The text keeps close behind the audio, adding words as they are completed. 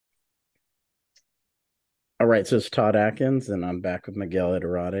All right, so it's Todd Atkins, and I'm back with Miguel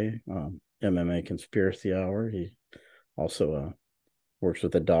Ederade, MMA Conspiracy Hour. He also works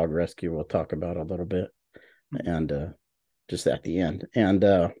with a dog rescue we'll talk about a little bit, and just at the end.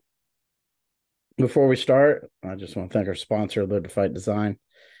 And before we start, I just want to thank our sponsor, Live to Fight Design.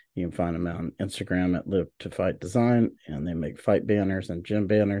 You can find them on Instagram at Live to Fight Design, and they make fight banners and gym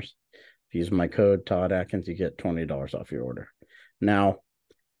banners. If you use my code, Todd Atkins, you get $20 off your order. Now,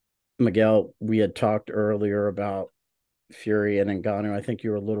 Miguel, we had talked earlier about Fury and Ngannou. I think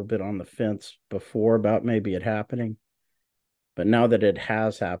you were a little bit on the fence before about maybe it happening, but now that it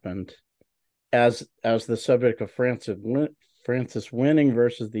has happened, as the subject of Francis winning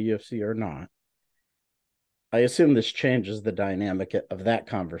versus the UFC or not, I assume this changes the dynamic of that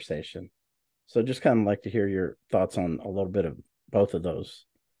conversation. So just kind of like to hear your thoughts on a little bit of both of those.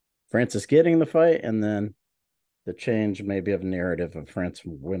 Francis getting the fight, and then the change maybe of narrative of Francis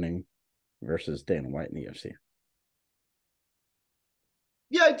winning versus Dana White in the UFC.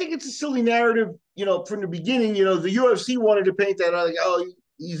 Yeah, I think it's a silly narrative, from the beginning. The UFC wanted to paint that like, oh,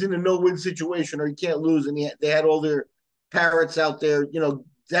 he's in a no-win situation or he can't lose, and they had all their parrots out there.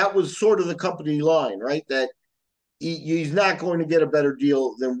 That was sort of the company line, right? That he's not going to get a better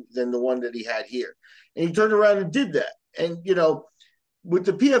deal than the one that he had here, and he turned around and did that. And with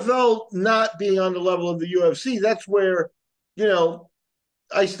the PFL not being on the level of the UFC, that's where you know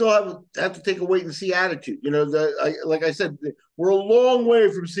I still have to take a wait and see attitude. Like I said, we're a long way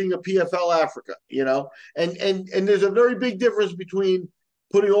from seeing a PFL Africa. And there's a very big difference between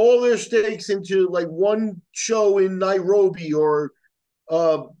putting all their stakes into like one show in Nairobi or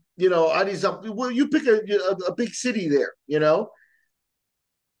Addis Ababa. Well, you pick a big city there,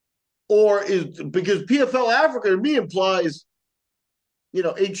 or is because PFL Africa to me implies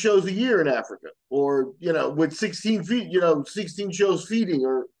 8 shows a year in Africa, or with 16 feet, 16 shows feeding,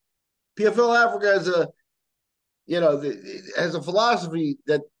 or PFL Africa has a philosophy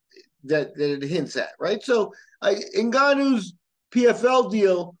that it hints at, right? So Ngannou's PFL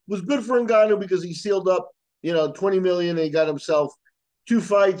deal was good for Ngannou because he sealed up, 20 million, and he got himself 2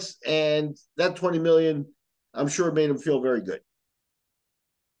 fights, and that 20 million, I'm sure, made him feel very good.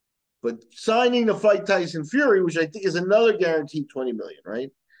 But signing to fight Tyson Fury, which I think is another guaranteed 20 million,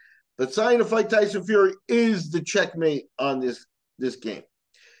 right? But signing to fight Tyson Fury is the checkmate on this game.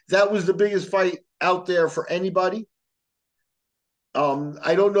 That was the biggest fight out there for anybody.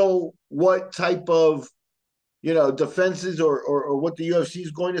 I don't know what type of defenses or what the UFC is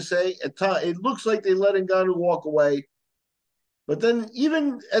going to say. It looks like they let Ngannou walk away, but then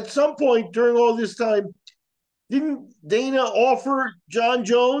even at some point during all this time, didn't Dana offer John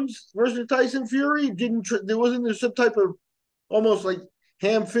Jones versus Tyson Fury? There wasn't there some type of almost like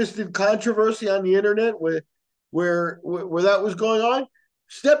ham-fisted controversy on the internet where that was going on,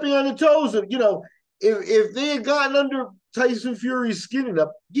 stepping on the toes of if they had gotten under Tyson Fury's skin enough.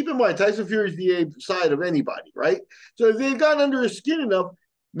 Keep in mind, Tyson Fury's the A side of anybody, right? So if they had gotten under his skin enough,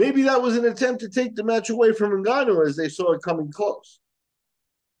 maybe that was an attempt to take the match away from Ngannou as they saw it coming close.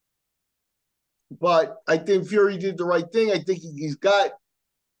 But I think Fury did the right thing. I think he's got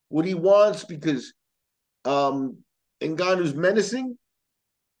what he wants because Ngannou's menacing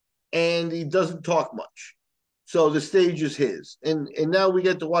and he doesn't talk much. So the stage is his. And now we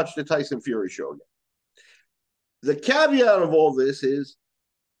get to watch the Tyson Fury show again. The caveat of all this is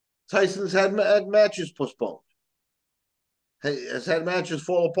Tyson's had matches postponed, has had matches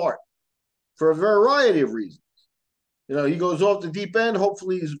fall apart for a variety of reasons. He goes off the deep end.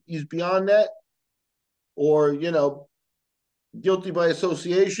 Hopefully he's beyond that. Or, guilty by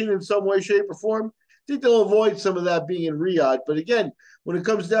association in some way, shape, or form. I think they'll avoid some of that being in Riyadh. But again, when it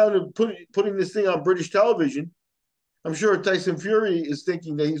comes down to putting this thing on British television, I'm sure Tyson Fury is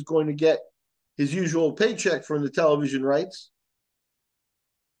thinking that he's going to get his usual paycheck from the television rights.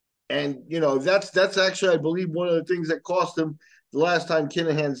 And, that's actually, I believe, one of the things that cost him the last time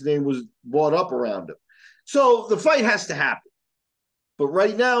Kinahan's name was brought up around him. So the fight has to happen. But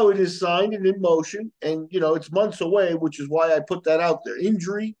right now it is signed and in motion, and it's months away, which is why I put that out there.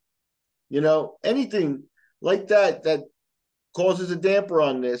 Injury, anything like that causes a damper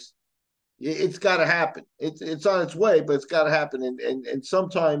on this. It's got to happen. It's on its way, but it's got to happen. And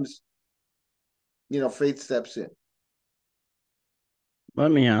sometimes, fate steps in.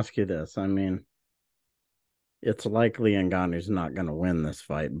 Let me ask you this. I mean, it's likely Ngannou's not going to win this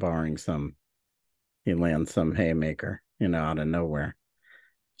fight, barring he lands some haymaker, out of nowhere.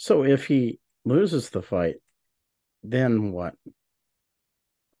 So if he loses the fight, then what?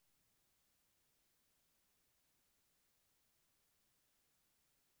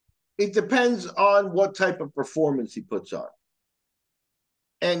 It depends on what type of performance he puts on.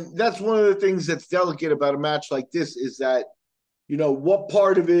 And that's one of the things that's delicate about a match like this is that, what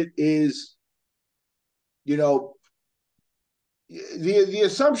part of it is, you know, the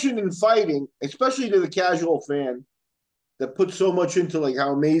assumption in fighting, especially to the casual fan that puts so much into like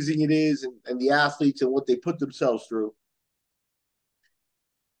how amazing it is and the athletes and what they put themselves through.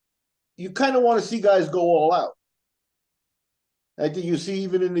 You kind of want to see guys go all out. I think you see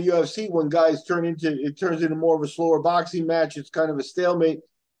even in the UFC when guys turns into more of a slower boxing match. It's kind of a stalemate.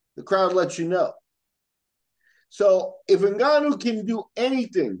 The crowd lets you know. So if Ngannou can do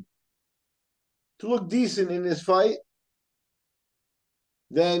anything to look decent in this fight,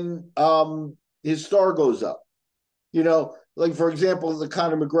 then his star goes up. Like for example, the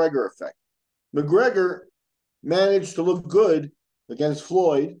Conor McGregor effect. McGregor managed to look good against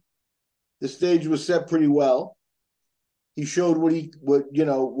Floyd. The stage was set pretty well. He showed what he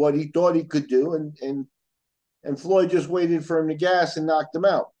thought he could do, and Floyd just waited for him to gas and knocked him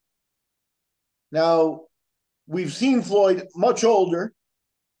out. Now we've seen Floyd much older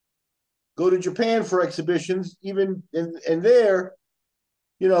go to Japan for exhibitions, even and there,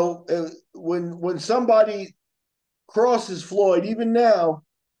 when somebody crosses Floyd, even now,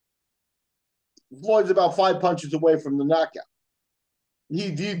 Floyd's about 5 punches away from the knockout.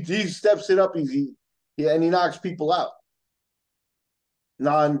 He steps it up easy, and he knocks people out,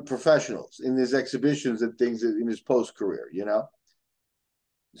 non-professionals in his exhibitions and things in his post career.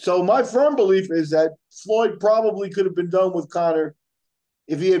 So my firm belief is that Floyd probably could have been done with Conor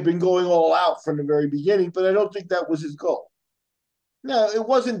if he had been going all out from the very beginning, but I don't think that was his goal. Now, it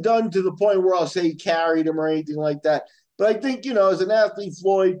wasn't done to the point where I'll say he carried him or anything like that. But I think, as an athlete,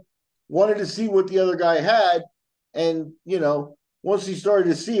 Floyd wanted to see what the other guy had. And, once he started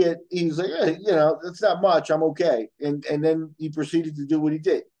to see it, he was like, hey, that's not much. I'm okay. And then he proceeded to do what he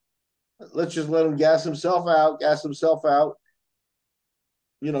did. Let's just let him gas himself out, hit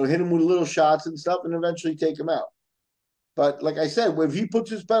him with little shots and stuff, and eventually take him out. But like I said, if he puts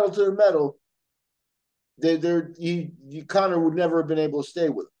his pedal to the metal, Conor would never have been able to stay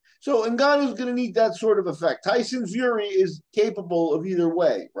with him. So Ngannou's going to need that sort of effect. Tyson Fury is capable of either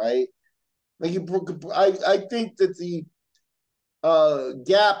way, right? Like I think that the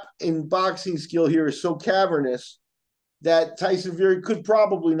gap in boxing skill here is so cavernous that Tyson Fury could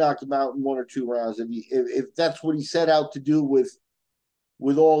probably knock him out in 1 or 2 rounds if that's what he set out to do with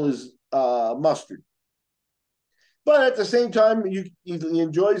all his mustard. But at the same time, he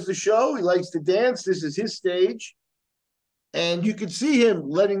enjoys the show. He likes to dance. This is his stage. And you could see him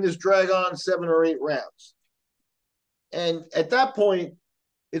letting this drag on 7 or 8 rounds. And at that point,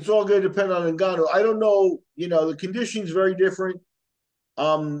 it's all going to depend on Ngannou. I don't know, the conditioning's very different.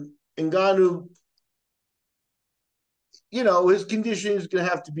 Ngannou, his conditioning is going to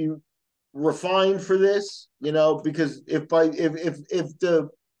have to be refined for this, because if the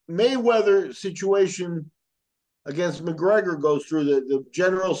Mayweather situation against McGregor goes through the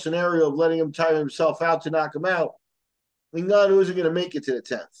general scenario of letting him tire himself out to knock him out, Ngannou isn't going to make it to the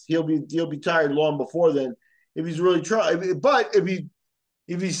 10th. He'll be tired long before then if he's really trying. But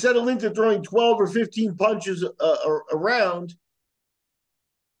if he's settled into throwing 12 or 15 punches around,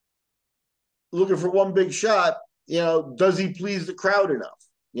 looking for one big shot, does he please the crowd enough?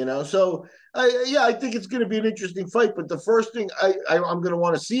 So I think it's going to be an interesting fight. But the first thing I'm going to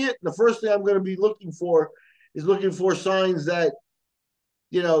want to see it. The first thing I'm going to be looking for signs that,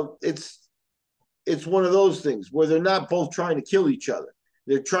 it's one of those things where they're not both trying to kill each other.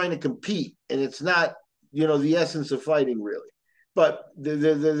 They're trying to compete, and it's not, the essence of fighting really. But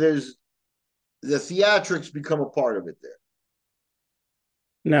there's the theatrics become a part of it there.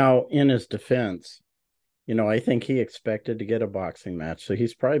 Now, in his defense, I think he expected to get a boxing match, so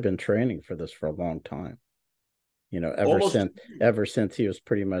he's probably been training for this for a long time. Ever since he was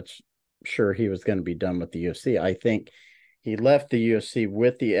pretty much sure he was going to be done with the UFC. I think he left the UFC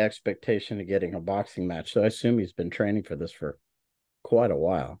with the expectation of getting a boxing match. So I assume he's been training for this for quite a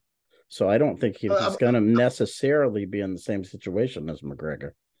while. So I don't think he's going to necessarily be in the same situation as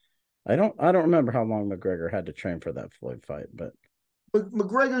McGregor. I don't remember how long McGregor had to train for that Floyd fight, but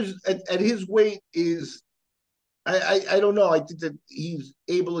McGregor's at his weight is, I don't know. I think that he's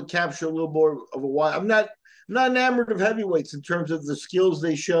able to capture a little more of a wide. I'm not enamored of heavyweights in terms of the skills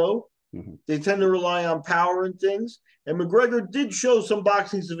they show. Mm-hmm. They tend to rely on power and things. And McGregor did show some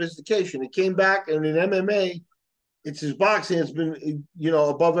boxing sophistication. It came back, and in MMA, it's his boxing that's been,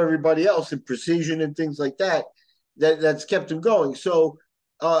 above everybody else in precision and things like that. That's kept him going. So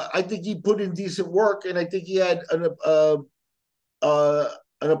I think he put in decent work, and I think he had an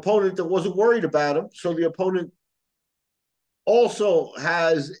opponent that wasn't worried about him. So the opponent also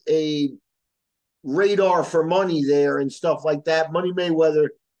has a radar for money there and stuff like that. Money Mayweather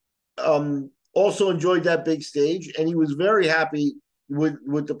also enjoyed that big stage, and he was very happy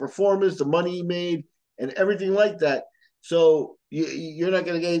with the performance, the money he made, and everything like that. So you're not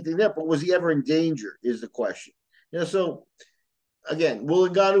going to get anything there. But was he ever in danger? Is the question. So again, will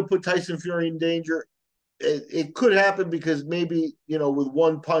Ngannou put Tyson Fury in danger? It could happen because maybe with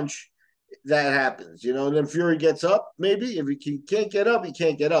one punch that happens, and then Fury gets up. Maybe if can't get up, he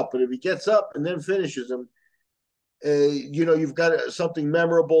can't get up. But if he gets up and then finishes him, you've got something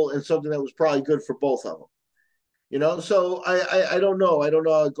memorable and something that was probably good for both of them. So I don't know. I don't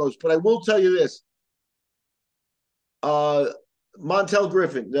know how it goes, but I will tell you this: uh, Montel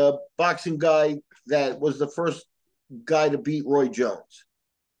Griffin, the boxing guy that was the first guy to beat Roy Jones.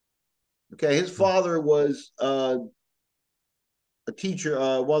 Okay, his father was a teacher,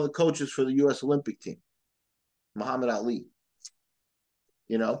 one of the coaches for the U.S. Olympic team, Muhammad Ali.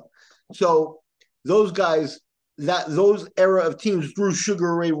 So those guys, those era of teams, through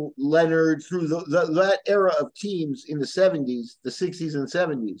Sugar Ray Leonard, through that era of teams in the 70s, the 60s and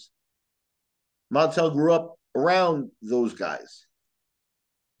 70s, Montel grew up around those guys.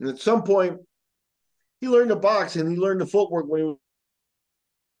 And at some point, he learned to box and he learned the footwork when he was.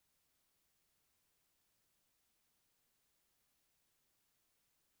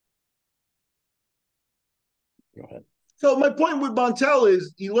 Go ahead. So my point with Montel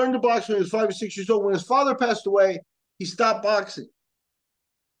is he learned to box when he was 5 or 6 years old. When his father passed away, he stopped boxing.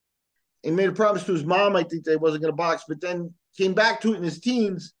 He made a promise to his mom, I think, that he wasn't going to box, but then came back to it in his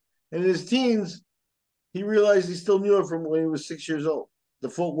teens. And in his teens, he realized he still knew it from when he was 6 years old. The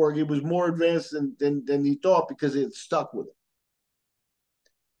footwork, he was more advanced than he thought because it stuck with him.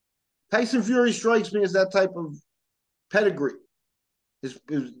 Tyson Fury strikes me as that type of pedigree.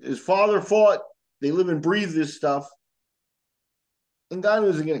 His father fought. They live and breathe this stuff. Ngannou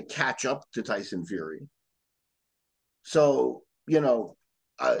isn't going to catch up to Tyson Fury. So,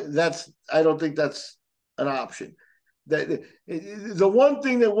 I don't think that's an option. That the one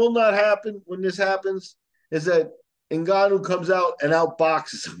thing that will not happen when this happens is that Ngannou comes out and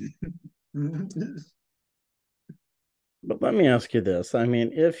outboxes him. But let me ask you this. I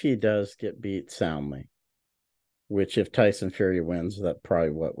mean, if he does get beat soundly, which if Tyson Fury wins, that's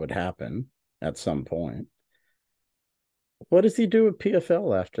probably what would happen at some point. What does he do with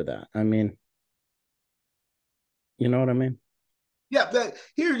PFL after that? I mean, you know what I mean? Yeah,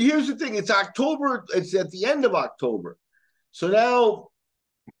 here's the thing. It's October. It's at the end of October. So now,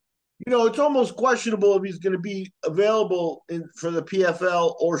 it's almost questionable if he's going to be available for the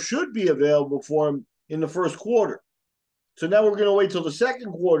PFL or should be available for him in the first quarter. So now we're going to wait till the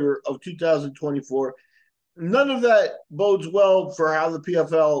second quarter of 2024. None of that bodes well for how the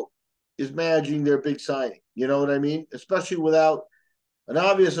PFL is managing their big signing. You know what I mean? Especially without an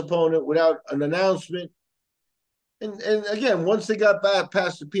obvious opponent, without an announcement. And again, once they got back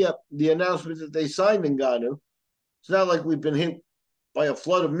past the announcement that they signed Ngannou, it's not like we've been hit by a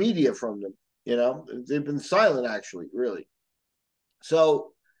flood of media from them. They've been silent, actually, really.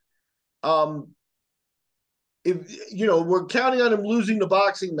 So, if we're counting on him losing the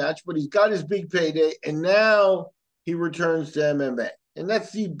boxing match, but he's got his big payday, and now he returns to MMA, and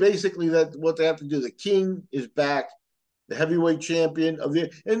that's basically what they have to do. The king is back, the heavyweight champion of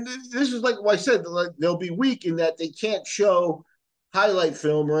and this is like what I said, like they'll be weak in that they can't show highlight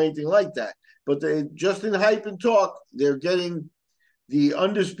film or anything like that. But they just in hype and talk, they're getting the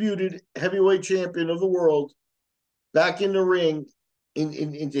undisputed heavyweight champion of the world back in the ring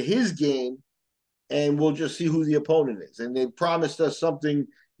into his game, and we'll just see who the opponent is. And they promised us something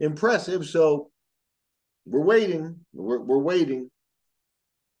impressive, so we're waiting. We're waiting.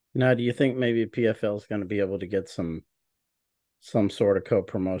 Now, do you think maybe PFL is going to be able to get some sort of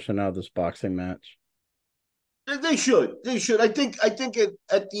co-promotion out of this boxing match? They should. They should. I think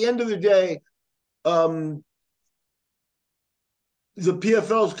at the end of the day, the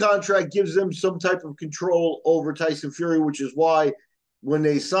PFL's contract gives them some type of control over Tyson Fury, which is why when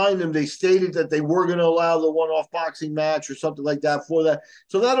they signed him, they stated that they were going to allow the one-off boxing match or something like that for that.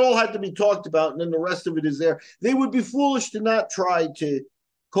 So that all had to be talked about, and then the rest of it is there. They would be foolish to not try to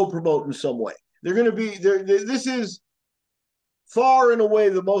co-promote in some way. They're going to be there. This is far and away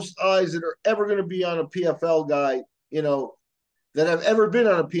the most eyes that are ever going to be on a PFL guy, that have ever been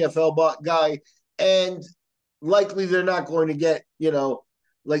on a PFL guy, and likely they're not going to get,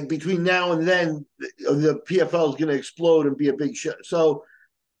 like between now and then, the PFL is going to explode and be a big show. So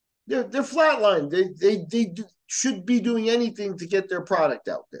they're flatlined. They should be doing anything to get their product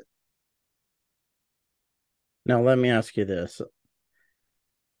out there. Now, let me ask you this.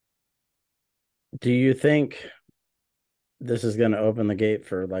 Do you think this is going to open the gate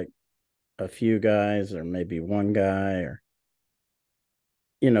for like a few guys or maybe one guy? Or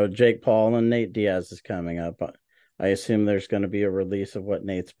Jake Paul and Nate Diaz is coming up. I assume there's going to be a release of what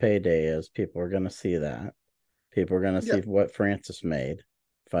Nate's payday is. People are going to see that. People are going to Yeah, see what Francis made.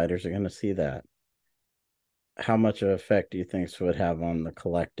 Fighters are going to see that. How much of an effect do you think this would have on the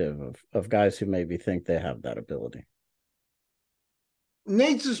collective of guys who maybe think they have that ability?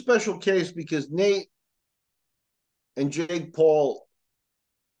 Nate's a special case because Nate and Jake Paul,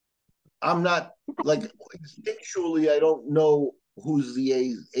 I'm not like instinctually, I don't know who's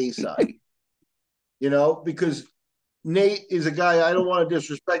the A side, because Nate is a guy I don't want to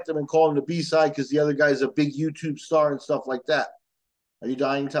disrespect him and call him the B side because the other guy's a big YouTube star and stuff like that. Are you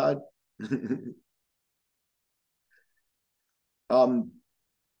dying, Todd? um,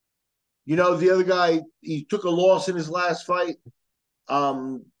 the other guy, he took a loss in his last fight.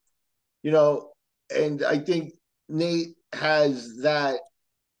 Um, you know, and I think Nate has that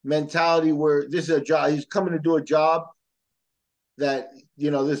mentality where this is a job. He's coming to do a job that,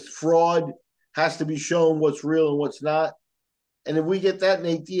 this fraud has to be shown what's real and what's not. And if we get that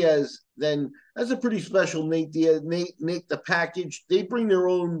Nate Diaz, then that's a pretty special Nate Diaz. Nate, the package, they bring their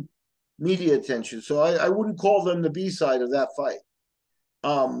own media attention. So I wouldn't call them the B side of that fight.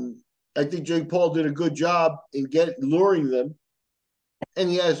 I think Jake Paul did a good job in luring them.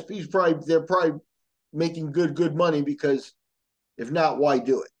 And yes, they're probably making good money because if not, why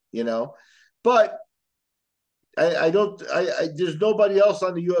do it? But I don't. There's nobody else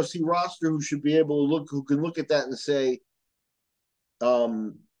on the UFC roster who can look at that and say,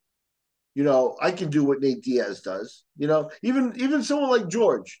 um, I can do what Nate Diaz does. Even someone like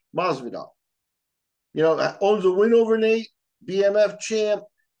George Masvidal, owns a win over Nate, BMF champ,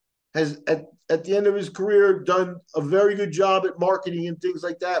 has at the end of his career done a very good job at marketing and things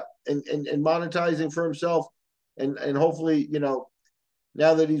like that, and monetizing for himself, and hopefully,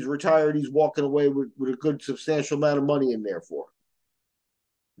 now that he's retired, he's walking away with a good substantial amount of money in there for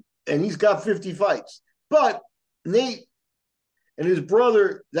him. And he's got 50 fights. But Nate and his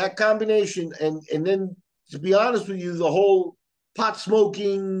brother, that combination, and then to be honest with you, the whole pot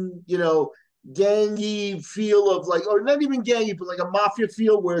smoking, gangy feel of like, or not even gangy, but like a mafia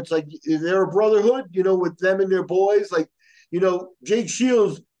feel where it's like they're a brotherhood, with them and their boys. Like, Jake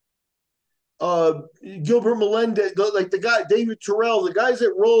Shields, Gilbert Melendez, like the guy, David Terrell, the guys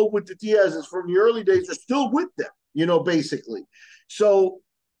that roll with the Diaz's from the early days are still with them, basically. So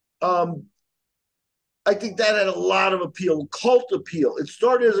I think that had a lot of appeal, cult appeal. It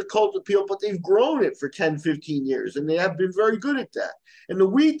started as a cult appeal, but they've grown it for 10, 15 years, and they have been very good at that. And the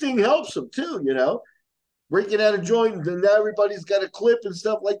weed thing helps them too, breaking out a joint, and now everybody's got a clip and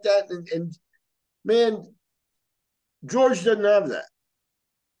stuff like that. And man, George doesn't have that.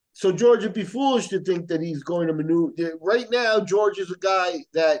 So George would be foolish to think that he's going to maneuver. Right now, George is a guy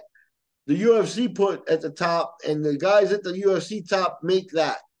that the UFC put at the top, and the guys at the UFC top make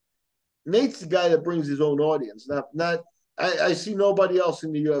that. Nate's the guy that brings his own audience. Not. I see nobody else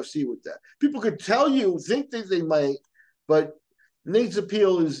in the UFC with that. People could think that they might, but Nate's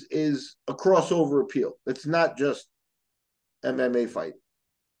appeal is a crossover appeal. It's not just MMA fight.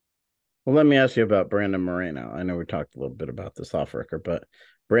 Well, let me ask you about Brandon Moreno. I know we talked a little bit about this off record, but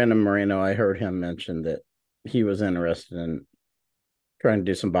Brandon Moreno, I heard him mention that he was interested in trying to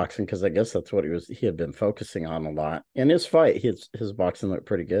do some boxing because I guess that's what he had been focusing on a lot. In his fight, his boxing looked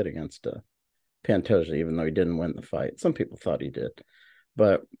pretty good against Pantoja, even though he didn't win the fight. Some people thought he did,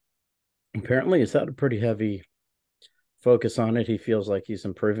 but apparently he's had a pretty heavy focus on it. He feels like he's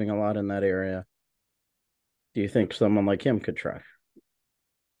improving a lot in that area. Do you think someone like him could try?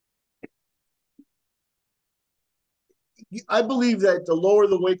 I believe that the lower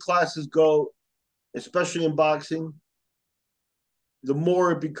the weight classes go, especially in boxing, the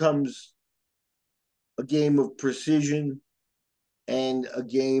more it becomes a game of precision and a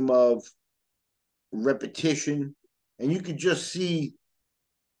game of repetition. And you could just see,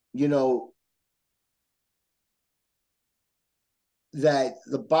 that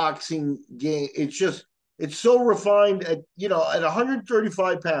the boxing game, it's so refined at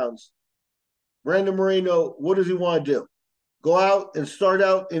 135 pounds. Brandon Moreno, what does he want to do? Go out and start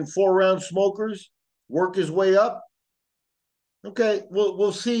out in 4-round smokers, work his way up? Okay,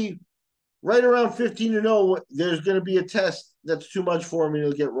 we'll see. Right around 15-0, there's going to be a test that's too much for him and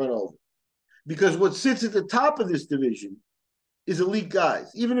he'll get run over. Because what sits at the top of this division is elite guys.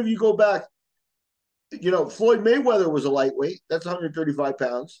 Even if you go back, Floyd Mayweather was a lightweight. That's 135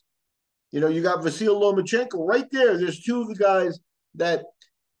 pounds. You got Vasil Lomachenko right there. There's two of the guys that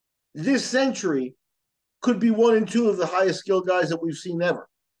this century could be 1 and 2 of the highest skilled guys that we've seen ever.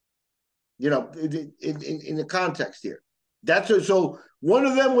 In the context here. So one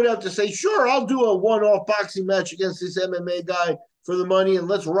of them would have to say, sure, I'll do a one-off boxing match against this MMA guy for the money and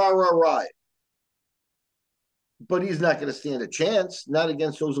let's rah rah rah it. But he's not going to stand a chance, not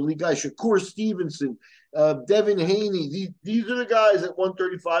against those elite guys. Shakur Stevenson, Devin Haney. These are the guys at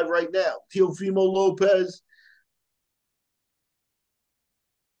 135 right now. Teofimo Lopez.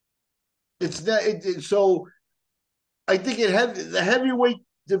 It's not so. I think the heavyweight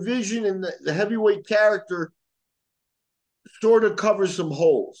division and the heavyweight character sort of covers some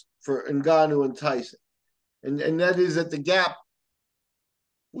holes for Ngannou and Tyson, and that is that the gap,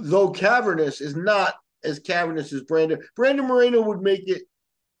 though cavernous, is not as cavernous as Brandon. Brandon Moreno would make it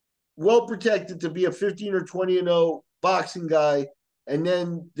well protected to be a 15 or 20-0 boxing guy, and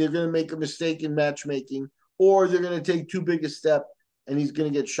then they're going to make a mistake in matchmaking, or they're going to take too big a step and he's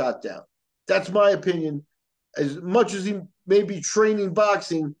going to get shot down. That's my opinion. As much as he may be training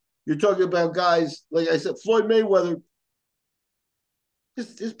boxing, you're talking about guys, like I said, Floyd Mayweather.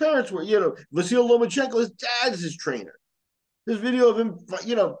 His parents were, Vasyl Lomachenko, his dad's his trainer. There's video of him,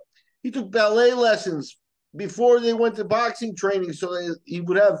 he took ballet lessons before they went to boxing training so that he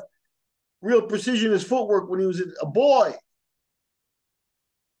would have real precision in his footwork when he was a boy.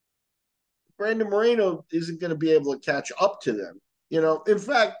 Brandon Moreno isn't going to be able to catch up to them. In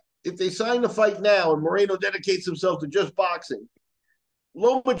fact, if they sign the fight now and Moreno dedicates himself to just boxing,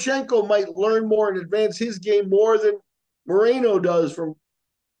 Lomachenko might learn more and advance his game more than Moreno does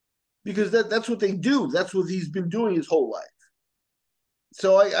because that's what they do. That's what he's been doing his whole life.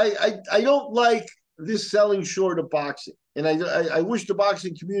 So I don't like this selling short of boxing, and I wish the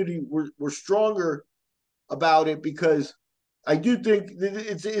boxing community were stronger about it, because I do think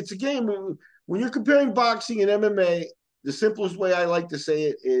it's a game. When you're comparing boxing and MMA, the simplest way I like to say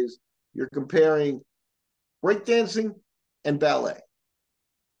it is you're comparing breakdancing and ballet.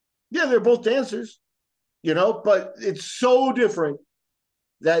 Yeah, they're both dancers, but it's so different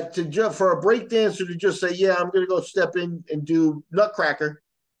that for a breakdancer to just say, yeah, I'm going to go step in and do Nutcracker,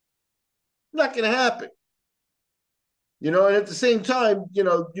 not going to happen. And at the same time,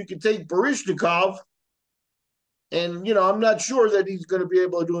 you can take Barishnikov, and, I'm not sure that he's going to be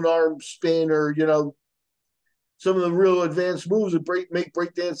able to do an arm spin or, some of the real advanced moves that make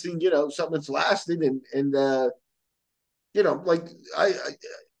breakdancing, something that's lasted and like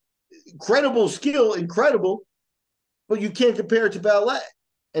incredible skill, incredible, but you can't compare it to ballet.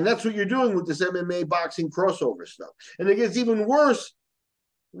 And that's what you're doing with this MMA boxing crossover stuff. And it gets even worse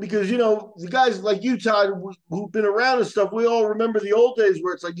because, the guys like you, Todd, who've been around and stuff, we all remember the old days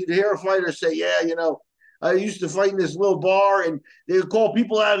where it's like you'd hear a fighter say, yeah, I used to fight in this little bar and they would call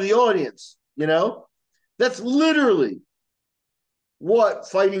people out of the audience, That's literally what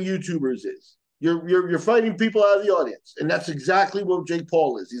fighting YouTubers is. You're fighting people out of the audience. And that's exactly what Jake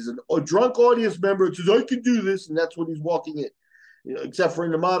Paul is. He's a drunk audience member that says, I can do this. And that's what he's walking in. Except for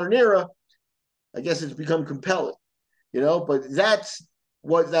in the modern era, I guess it's become compelling, but that's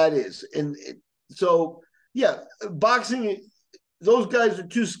what that is. And so, yeah, boxing, those guys are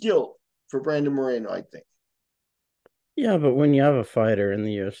too skilled for Brandon Moreno, I think. Yeah, but when you have a fighter in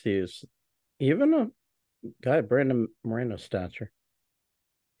the UFC who's even a guy, Brandon Moreno's stature,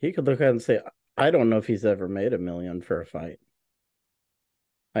 he could look at it and say, I don't know if he's ever made $1 million for a fight.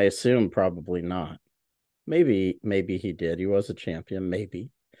 I assume probably not. Maybe he did. He was a champion,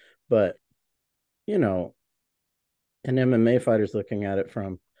 maybe. But, an MMA fighter's looking at it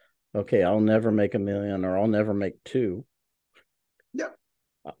from, okay, I'll never make $1 million or I'll never make 2. Yeah.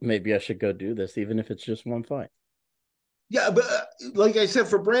 Maybe I should go do this, even if it's just one fight. Yeah, but like I said,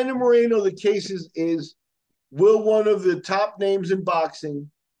 for Brandon Moreno, the case is will one of the top names in boxing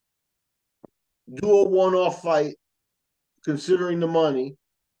do a one-off fight, considering the money,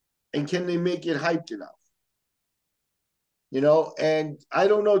 and can they make it hyped enough? And I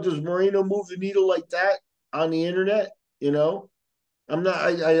don't know, does Moreno move the needle like that on the internet? I'm not,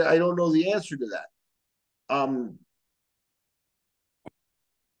 I don't know the answer to that.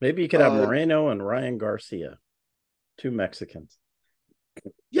 Maybe you could have Moreno and Ryan Garcia, 2 Mexicans.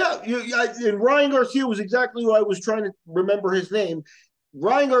 Yeah, and Ryan Garcia was exactly who I was trying to remember his name.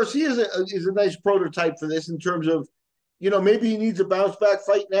 Ryan Garcia is a nice prototype for this in terms of, maybe he needs a bounce back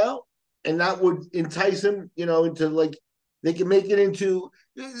fight now, and that would entice him, into like they can make it into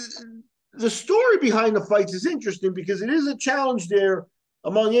the story behind the fights is interesting because it is a challenge there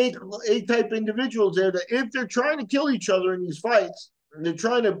among eight type individuals there that if they're trying to kill each other in these fights and they're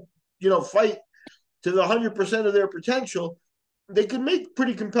trying to, fight to the 100% of their potential, they can make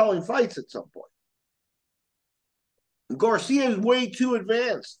pretty compelling fights at some point. Garcia is way too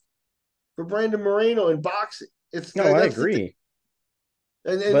advanced for Brandon Moreno in boxing. I agree.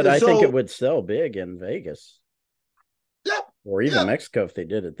 But I think it would sell big in Vegas. Yeah. Or even Mexico if they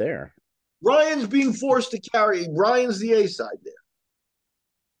did it there. Ryan's being forced to carry. Ryan's the A side there.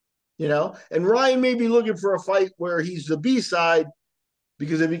 And Ryan may be looking for a fight where he's the B side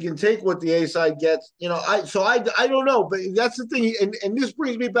because if he can take what the A side gets, I don't know, but that's the thing, and this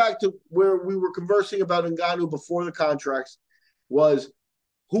brings me back to where we were conversing about Ngannou before the contracts was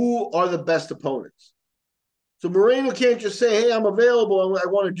who are the best opponents. So Moreno can't just say, "Hey, I'm available. I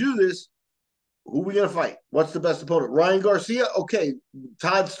want to do this." Who are we going to fight? What's the best opponent? Ryan Garcia? Okay,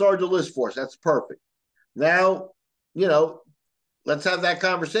 Todd started the list for us. That's perfect. Now, let's have that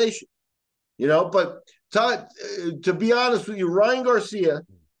conversation. But Todd, to be honest with you, Ryan Garcia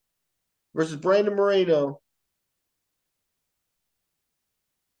versus Brandon Moreno,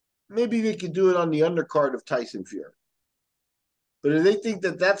 maybe they could do it on the undercard of Tyson Fury. But if they think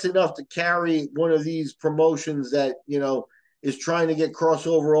that that's enough to carry one of these promotions that, is trying to get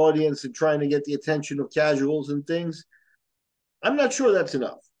crossover audience and trying to get the attention of casuals and things, I'm not sure that's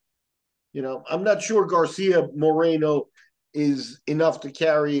enough. I'm not sure Garcia Moreno is enough to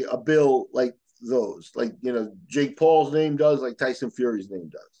carry a bill like those. Like, Jake Paul's name does, like Tyson Fury's name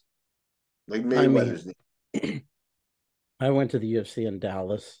does, like Mayweather's name. I went to the UFC in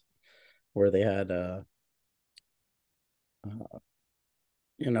Dallas where they had the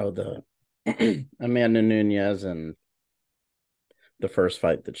Amanda Nunes and the first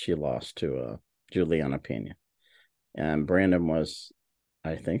fight that she lost to Juliana Pena. And Brandon was,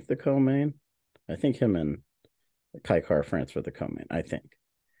 I think, the co-main. I think him and Kai Car France were the co-main, I think.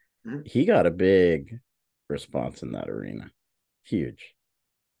 Mm-hmm. He got a big response in that arena. Huge.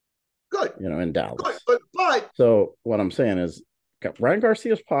 Good. In Dallas. Good. But so what I'm saying is Ryan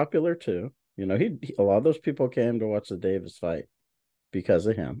Garcia's popular too. He a lot of those people came to watch the Davis fight because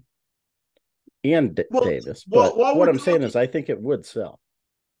of him and Davis. But what I'm saying is I think it would sell.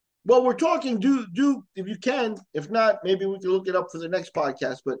 Well, we're talking do if you can. If not, maybe we can look it up for the next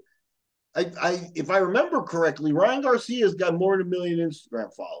podcast. But if I remember correctly, Ryan Garcia's got more than 1 million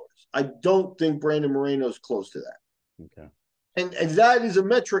Instagram followers. I don't think Brandon Moreno's close to that. Okay. And that is a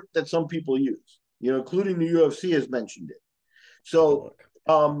metric that some people use, including the UFC has mentioned it. So,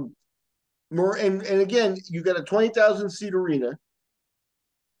 and again, you got a 20,000 seat arena,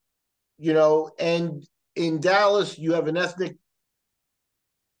 and in Dallas, you have an ethnic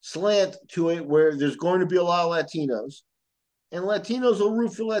slant to it where there's going to be a lot of Latinos, and Latinos will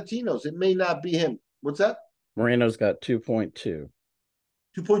root for Latinos. It may not be him. What's that? Moreno's got 2.2.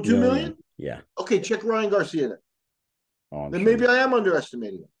 2.2 million? Yeah. Okay, check Ryan Garcia then. Then sure. Maybe I am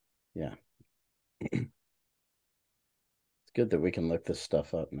underestimating him. Yeah. It's good that we can look this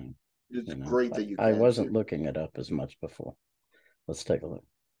stuff up now. It's great that you can. I wasn't looking it up as much before. Let's take a look.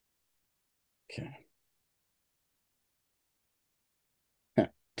 Okay.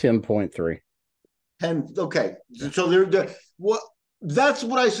 10.3. 10. Okay. So that's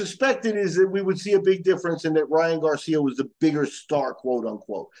what I suspected, is that we would see a big difference and that Ryan Garcia was the bigger star, quote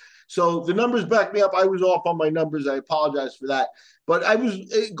unquote. So the numbers back me up. I was off on my numbers. I apologize for that. But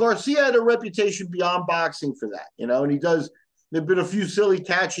Garcia had a reputation beyond boxing for that, and he does. There've been a few silly,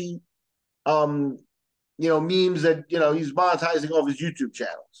 catchy, memes that, he's monetizing off his YouTube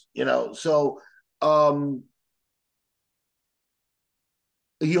channels, So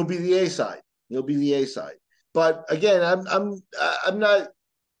he'll be the A side. He'll be the A side. But again,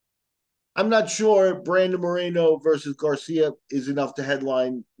 I'm not sure Brandon Moreno versus Garcia is enough to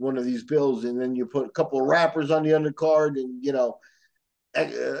headline one of these bills. And then you put a couple of rappers on the undercard, and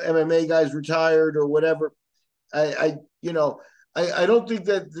MMA guys retired or whatever. I don't think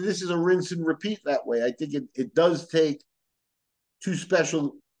that this is a rinse and repeat that way. I think it does take two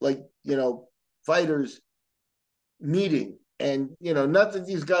special, fighters meeting. And, not that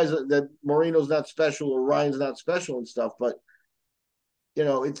these guys, that Moreno's not special or Ryan's not special and stuff, but,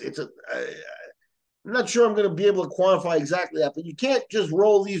 I'm not sure I'm going to be able to quantify exactly that, but you can't just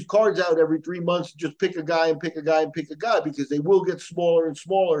roll these cards out every 3 months and just pick a guy and pick a guy and pick a guy, because they will get smaller and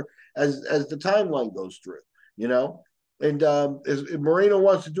smaller as the timeline goes through, And if Moreno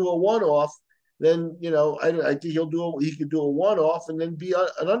wants to do a one-off, then, I think he could do a one-off and then be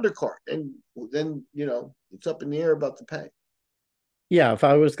an undercard. And then, it's up in the air about the pay. Yeah, if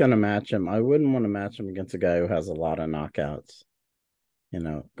I was going to match him, I wouldn't want to match him against a guy who has a lot of knockouts.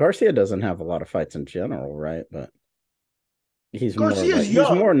 Garcia doesn't have a lot of fights in general, right? But he's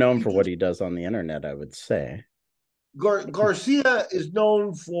more known for what he does on the internet, I would say. Garcia is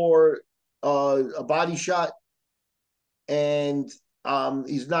known for a body shot, and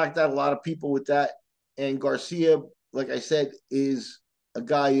he's knocked out a lot of people with that. And Garcia, like I said, is a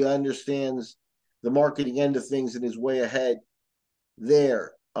guy who understands the marketing end of things and is way ahead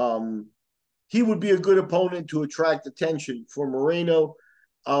there. He would be a good opponent to attract attention for Moreno.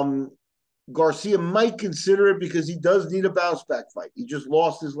 Garcia might consider it because he does need a bounce back fight. He just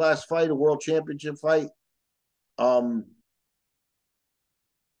lost his last fight, a world championship fight. Um,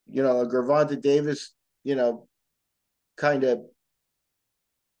 Gervonta Davis, kind of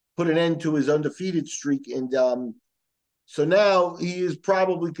put an end to his undefeated streak, and so now he is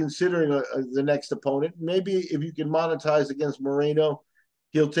probably considering the next opponent. Maybe if you can monetize against Moreno,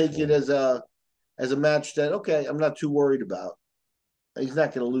 he'll take it as a match that I'm not too worried about. He's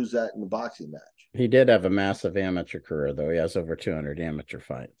not going to lose that in the boxing match. He did have a massive amateur career, though. He has over 200 amateur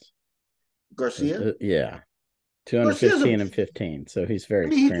fights. Garcia? Yeah. Garcia's 215 and 15. So he's very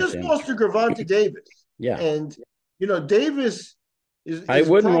he experienced. just lost to Gervonta Davis. Yeah. And, Davis is I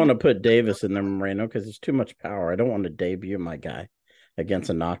wouldn't probably, want to put Davis in the Moreno because there's too much power. I don't want to debut my guy against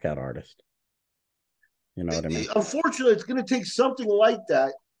a knockout artist. You know what I mean? Unfortunately, it's going to take something like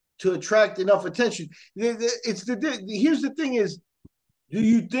that to attract enough attention. Here's the thing is, do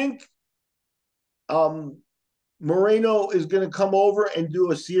you think Moreno is going to come over and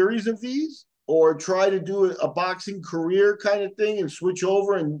do a series of these, or try to do a boxing career kind of thing and switch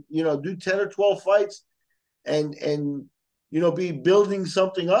over and do 10 or 12 fights and be building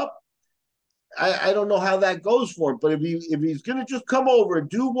something up? I don't know how that goes for him, but if he's going to just come over and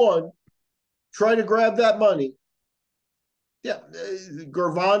do one, try to grab that money, yeah,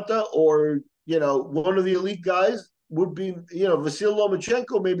 Gervonta or one of the elite guys would be, Vasil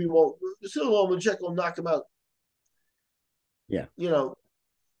Lomachenko maybe won't. Vasil Lomachenko will knock him out. Yeah.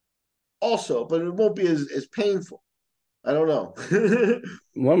 Also, but it won't be as painful. I don't know.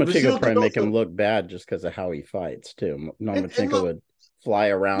 Lomachenko probably make him look bad just because of how he fights too. Lomachenko would fly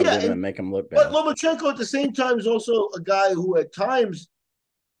around him and make him look bad. But Lomachenko at the same time is also a guy who at times,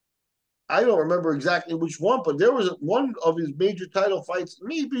 I don't remember exactly which one, but there was one of his major title fights.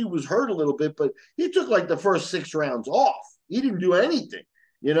 Maybe he was hurt a little bit, but he took like the first 6 rounds off. He didn't do anything.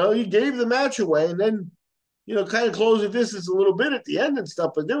 He gave the match away and then, kind of closed the distance a little bit at the end and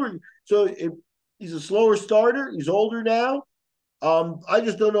stuff. But he's a slower starter. He's older now. I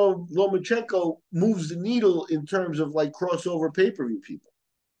just don't know if Lomachenko moves the needle in terms of like crossover pay-per-view people.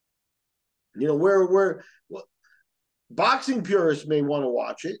 Where boxing purists may want to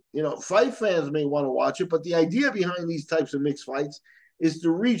watch it. Fight fans may want to watch it, but the idea behind these types of mixed fights is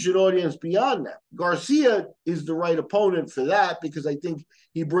to reach an audience beyond that. Garcia is the right opponent for that because I think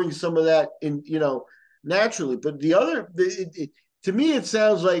he brings some of that in, naturally. But to me, it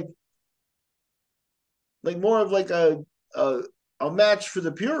sounds like more of like a match for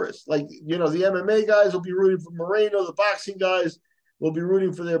the purists. Like, the MMA guys will be rooting for Moreno, the boxing guys will be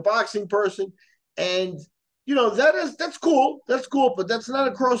rooting for their boxing person. And that's cool. That's cool, but that's not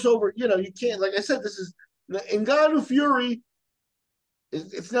a crossover. You can't, like I said, this is Ngannou Fury.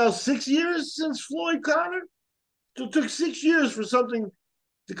 It's now 6 years since Floyd Conor. So it took 6 years for something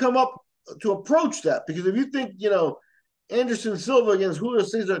to come up to approach that. Because if you think, Anderson Silva against Julio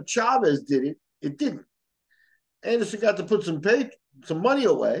Cesar Chavez did it, it didn't. Anderson got to put some money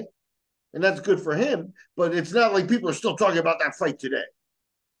away, and that's good for him. But it's not like people are still talking about that fight today.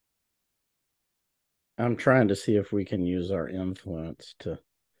 I'm trying to see if we can use our influence to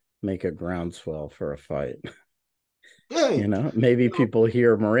make a groundswell for a fight. Hey, maybe people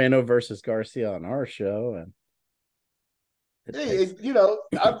hear Moreno versus Garcia on our show, and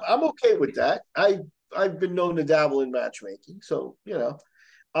I'm okay with that. I've been known to dabble in matchmaking, so if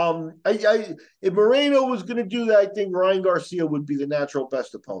Moreno was going to do that, I think Ryan Garcia would be the natural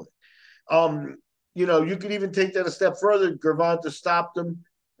best opponent. You could even take that a step further. Gervonta stopped him.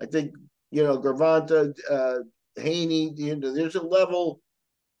 I think Gervonta, Haney. There's a level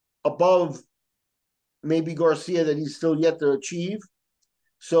above maybe Garcia that he's still yet to achieve.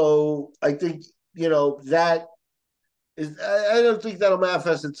 So I think that is. I don't think that'll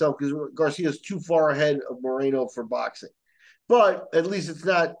manifest itself because Garcia is too far ahead of Moreno for boxing. But at least it's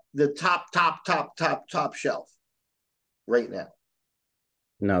not the top shelf right now.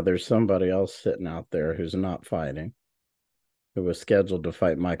 Now there's somebody else sitting out there who's not fighting, who was scheduled to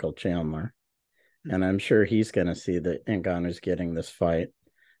fight Michael Chandler. And I'm sure he's going to see that Ngannou's getting this fight.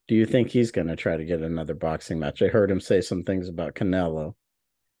 Do you think he's going to try to get another boxing match? I heard him say some things about Canelo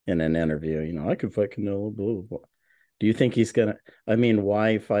in an interview. I could fight Canelo, blah, blah, blah. Do you think he's going to,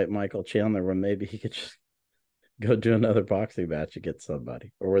 why fight Michael Chandler when maybe he could just go do another boxing match against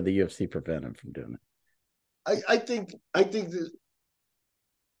somebody, or will the UFC prevent him from doing it? I think that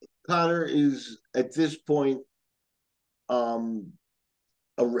Conor is at this point a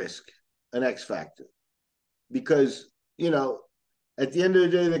risk, an X factor, because at the end of the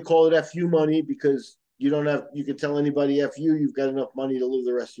day they call it FU money because you can tell anybody FU, you've got enough money to live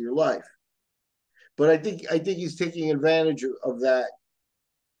the rest of your life. But I think he's taking advantage of that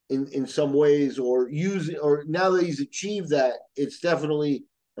in some ways, or now that he's achieved that, it's definitely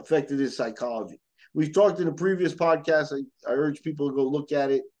affected his psychology. We've talked in a previous podcast. I urge people to go look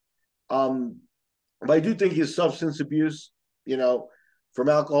at it. But I do think his substance abuse, from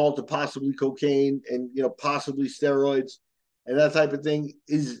alcohol to possibly cocaine and possibly steroids and that type of thing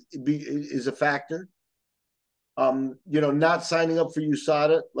is a factor. Not signing up for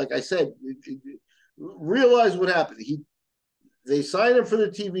USADA, like I said, realize what happened. They sign him for the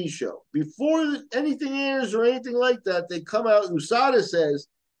TV show. Before anything airs or anything like that, they come out. USADA says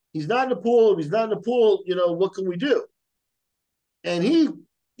he's not in the pool. If he's not in the pool, what can we do? And he, fuck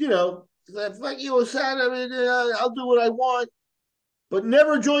you, USADA. I mean, I'll do what I want, but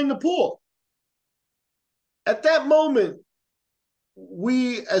never join the pool. At that moment,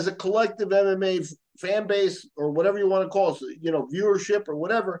 we as a collective MMA fan base, or whatever you want to call it, viewership or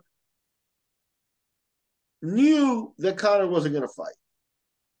whatever, knew that Conor wasn't going to fight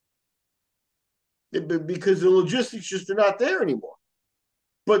because the logistics just are not there anymore.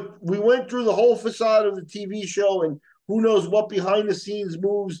 But we went through the whole facade of the TV show, and who knows what behind the scenes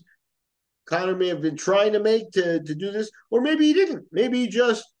moves Conor may have been trying to make to do this, or maybe he didn't. Maybe he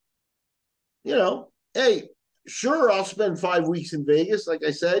just, hey, sure, I'll spend 5 weeks in Vegas. Like I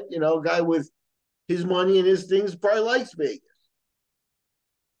said, a guy with his money and his things probably likes Vegas.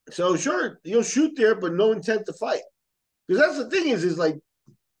 So sure, you'll shoot there, but no intent to fight. Because that's the thing is like,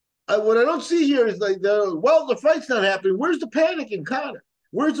 what I don't see here is like, the fight's not happening. Where's the panic in Conor?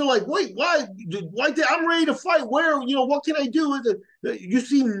 Where's the like, wait, why I'm ready to fight. Where, what can I do? You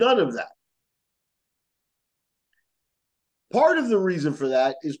see none of that. Part of the reason for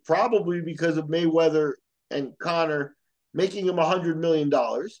that is probably because of Mayweather and Conor making him $100 million.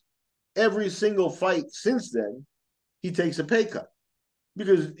 Every single fight since then, he takes a pay cut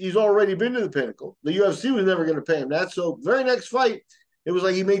because he's already been to the pinnacle. The UFC was never going to pay him that. So very next fight, it was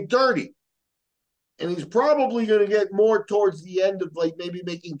like he made 30. And he's probably going to get more towards the end of like maybe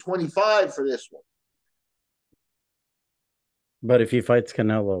making 25 for this one. But if he fights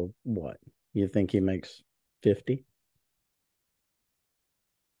Canelo, what? You think he makes 50?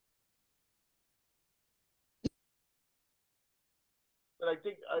 But I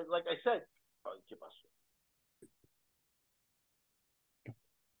think, like I said,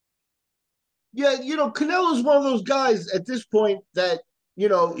 yeah, Canelo's one of those guys at this point that,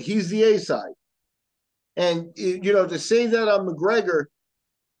 he's the A side. And, to say that on McGregor,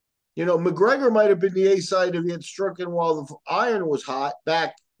 McGregor might have been the A side if he had struck in while the iron was hot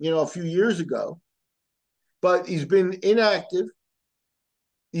back, a few years ago. But he's been inactive.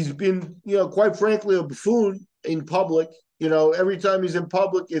 He's been, quite frankly, a buffoon in public. Every time he's in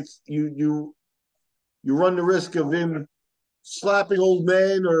public, it's you run the risk of him slapping old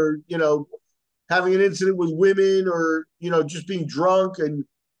men, or having an incident with women, or just being drunk and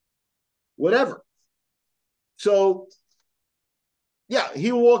whatever. So yeah,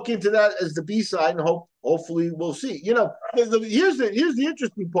 he'll walk into that as the B side, and hopefully we'll see. Here's the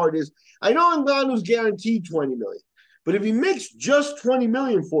interesting part is, I know Ngannou's guaranteed 20 million, but if he makes just 20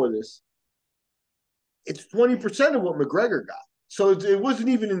 million for this, it's 20% of what McGregor got. So it wasn't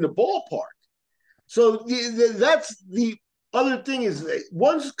even in the ballpark. So that's the other thing is,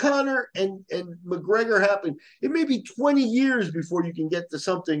 once Conor and McGregor happen, it may be 20 years before you can get to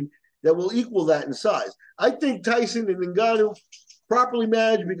something that will equal that in size. I think Tyson and Ngannou, properly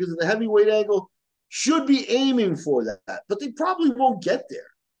managed because of the heavyweight angle, should be aiming for that, but they probably won't get there.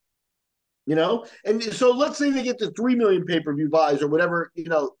 And so let's say they get to 3 million pay-per-view buys or whatever,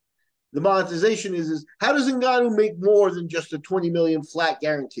 the monetization is how does Ngannou make more than just a 20 million flat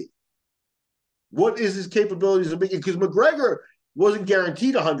guarantee? What is his capabilities of making? Because McGregor wasn't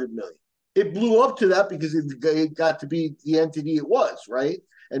guaranteed 100 million. It blew up to that because it got to be the entity it was, right?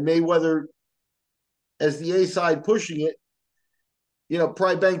 And Mayweather, as the A side pushing it,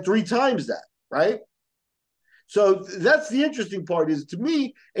 probably banked 3 times that, right? So that's the interesting part is, to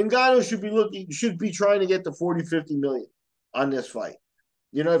me, Ngannou should be trying to get to 40, 50 million on this fight.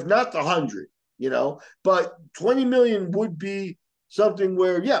 If not the 100, but 20 million would be something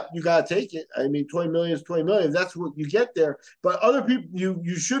where, yeah, you got to take it. I mean, 20 million is 20 million. That's what you get there. But other people,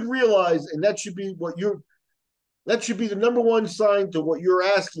 you should realize, and that should be the number one sign to what you're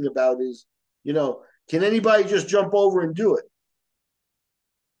asking about is, can anybody just jump over and do it?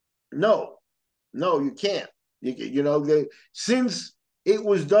 No, you can't. Since it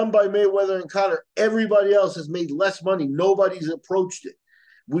was done by Mayweather and Conor, everybody else has made less money. Nobody's approached it.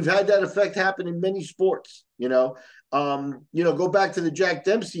 We've had that effect happen in many sports. Go back to the Jack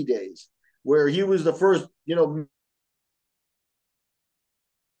Dempsey days where he was the first,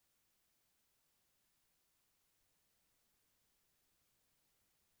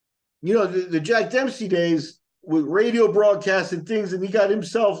 the Jack Dempsey days with radio broadcasts and things, and he got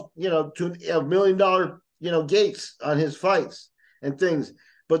himself, to $1 million, gates on his fights and things.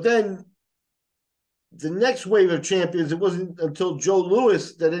 But then the next wave of champions, it wasn't until Joe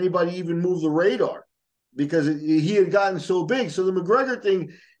Louis that anybody even moved the radar because he had gotten so big. So the McGregor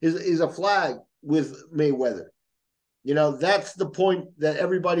thing is a flag with Mayweather. That's the point that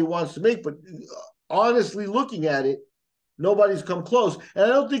everybody wants to make. But honestly, looking at it, nobody's come close. And I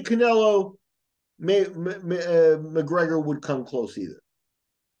don't think McGregor would come close either.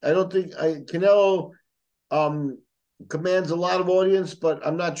 I don't think Canelo commands a lot of audience, but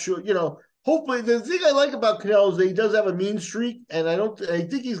I'm not sure. Hopefully, the thing I like about Canelo is that he does have a mean streak, and I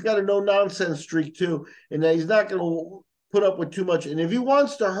think he's got a no nonsense streak too, and that he's not going to put up with too much. And if he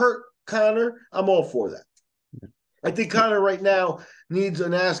wants to hurt Conor, I'm all for that. I think Conor right now needs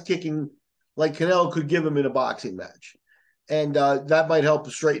an ass kicking like Canelo could give him in a boxing match, and that might help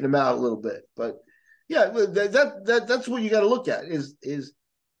to straighten him out a little bit. But yeah, that's what you got to look at is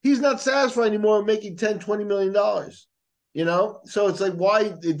he's not satisfied anymore making $10-20 million. So it's like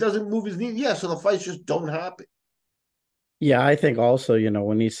why it doesn't move his knee. Yeah, so the fights just don't happen. Yeah, I think also,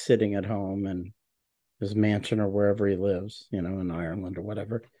 when he's sitting at home in his mansion or wherever he lives, in Ireland or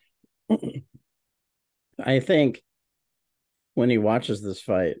whatever, I think when he watches this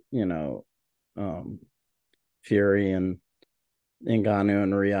fight, Fury and Ngannou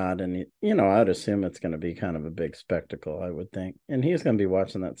and Riyadh, and I'd assume it's going to be kind of a big spectacle, I would think, and he's going to be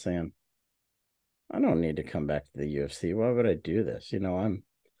watching that saying, "I don't need to come back to the UFC. Why would I do this? I'm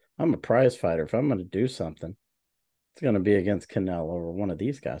a prize fighter. If I'm going to do something, it's going to be against Canelo or one of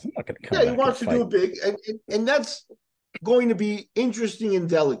these guys. I'm not going to come Yeah, he back and wants to fight." do it big, and that's going to be interesting and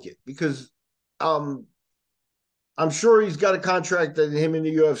delicate because I'm sure he's got a contract that him in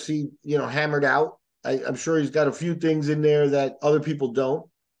the UFC, hammered out. I'm sure he's got a few things in there that other people don't.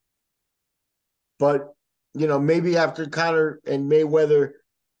 But, maybe after Conor and Mayweather,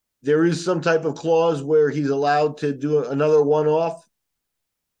 there is some type of clause where he's allowed to do another one-off.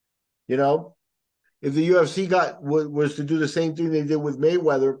 If the UFC was to do the same thing they did with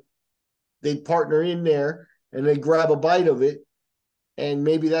Mayweather, they'd partner in there and they grab a bite of it. And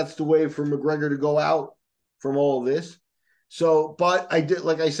maybe that's the way for McGregor to go out from all of this. So, but I did,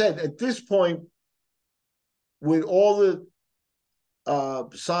 like I said, at this point, with all the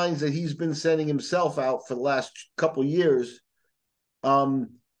signs that he's been sending himself out for the last couple years, in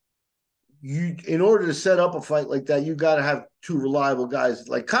order to set up a fight like that, you got to have two reliable guys.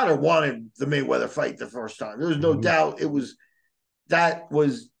 Like Conor wanted the Mayweather fight the first time. There was no doubt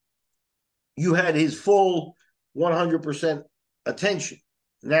you had his full 100% attention.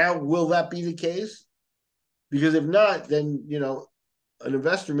 Now, will that be the case? Because if not, then an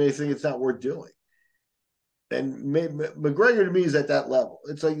investor may think it's not worth doing. And McGregor to me is at that level.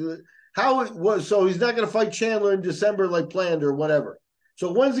 It's like how it was. So he's not going to fight Chandler in December like planned or whatever.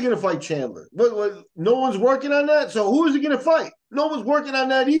 So when's he going to fight Chandler? No one's working on that. So who is he going to fight? No one's working on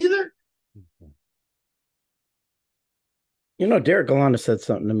that either. Derek Galanda said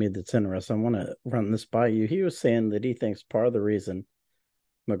something to me that's interesting. I want to run this by you. He was saying that he thinks part of the reason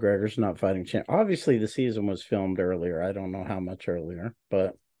McGregor's not fighting Chandler. Obviously, the season was filmed earlier. I don't know how much earlier,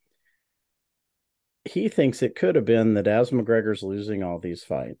 but he thinks it could have been that as McGregor's losing all these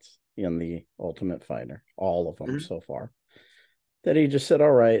fights in the Ultimate Fighter, all of them so far, that he just said,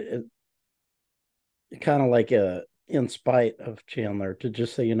 all right, kind of like in spite of Chandler to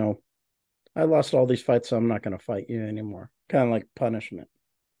just say, I lost all these fights, so I'm not going to fight you anymore. Kind of like punishment.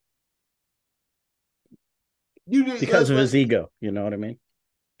 Because of his ego, you know what I mean?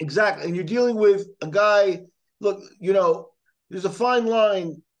 Exactly. And you're dealing with a guy, look, there's a fine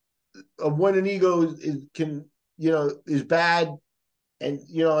line of when an ego is bad. And,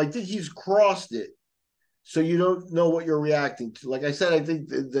 I think he's crossed it. So you don't know what you're reacting to. Like I said, I think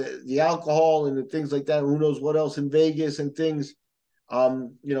the alcohol and the things like that, who knows what else in Vegas and things,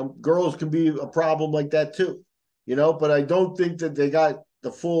 girls can be a problem like that too, but I don't think that they got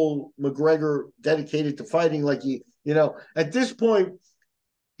the full McGregor dedicated to fighting. Like at this point,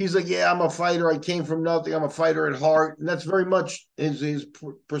 he's like, yeah, I'm a fighter. I came from nothing. I'm a fighter at heart. And that's very much his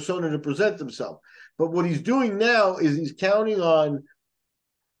persona to present himself. But what he's doing now is he's counting on,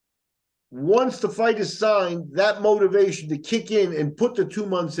 once the fight is signed, that motivation to kick in and put the 2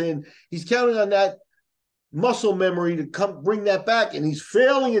 months in, he's counting on that muscle memory to come bring that back. And he's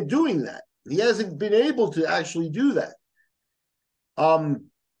failing at doing that. He hasn't been able to actually do that.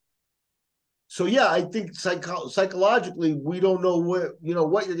 So yeah, I think psychologically, we don't know what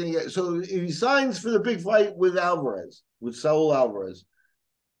you're going to get. So if he signs for the big fight with Saul Alvarez,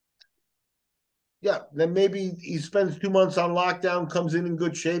 Yeah, then maybe he spends 2 months on lockdown, comes in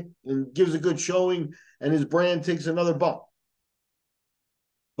good shape, and gives a good showing, and his brand takes another bump.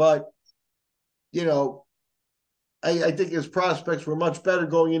 But you know, I think his prospects were much better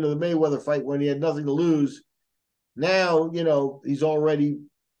going into the Mayweather fight when he had nothing to lose. Now, he's already,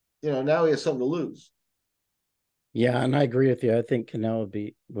 now he has something to lose. Yeah, and I agree with you. I think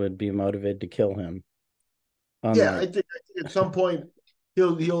Canelo would be motivated to kill him. Yeah, I Unlike, think, at some point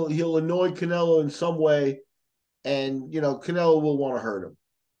he'll annoy Canelo in some way, and Canelo will want to hurt him.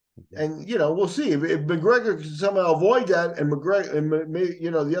 And we'll see if McGregor can somehow avoid that, and McGregor and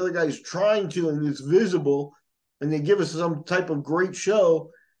the other guy's trying to, and it's visible, and they give us some type of great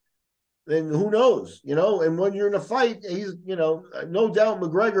show. Then who knows, And when you're in a fight, he's, no doubt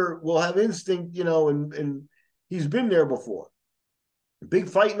McGregor will have instinct, and he's been there before. Big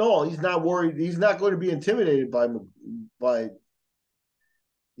fight and all, he's not worried. He's not going to be intimidated by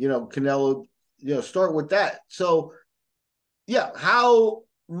Canelo. Start with that. So yeah, how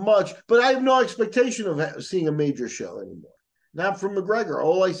much? But I have no expectation of seeing a major show anymore. Not from McGregor.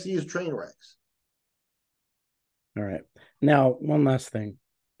 All I see is train wrecks. all right. Now, one last thing.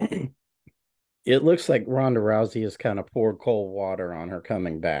 It looks like Ronda Rousey has kind of poured cold water on her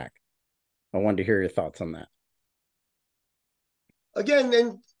coming back. I wanted to hear your thoughts on that. Again,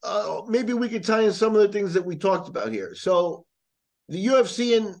 and maybe we could tie in some of the things that we talked about here. So the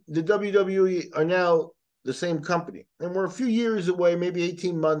UFC and the WWE are now the same company, and we're a few years away, maybe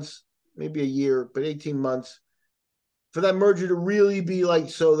 18 months, maybe a year, but 18 months for that merger to really be like,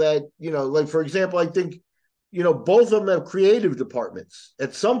 so that, like, for example, I think, both of them have creative departments.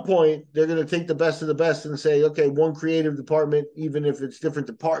 At some point, they're going to take the best of the best and say, okay, one creative department, even if it's different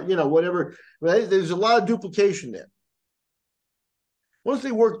department, whatever. Right? There's a lot of duplication there. Once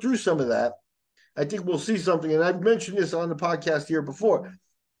they work through some of that, I think we'll see something. And I've mentioned this on the podcast here before.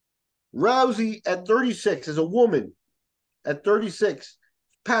 Rousey at 36, as a woman at 36,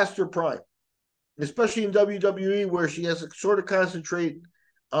 past her prime, especially in WWE, where she has to sort of concentrate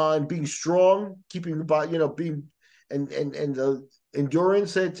on being strong, keeping the body, being and the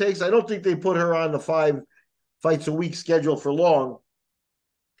endurance that it takes. I don't think they put her on the 5 fights a week schedule for long,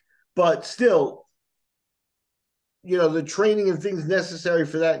 but still, the training and things necessary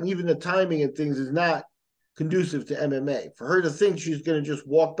for that, and even the timing and things, is not conducive to MMA. For her to think she's going to just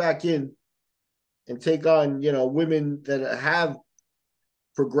walk back in and take on, women that have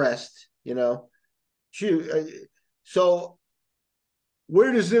progressed, she. So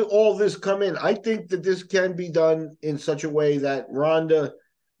where does all this come in? I think that this can be done in such a way that Ronda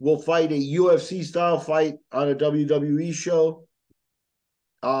will fight a UFC style fight on a WWE show.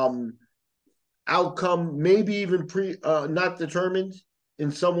 Outcome maybe even not determined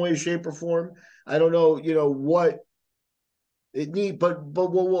in some way, shape, or form. I don't know, what it need, but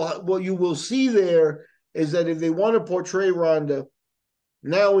what you will see there is that if they want to portray Ronda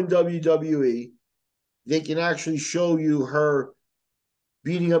now in WWE, they can actually show you her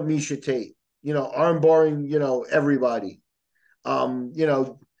beating up Misha Tate, arm barring, everybody. Um, you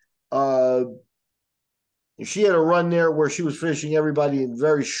know, uh, she had a run there where she was finishing everybody in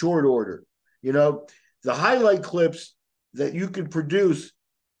very short order. You know, the highlight clips that you can produce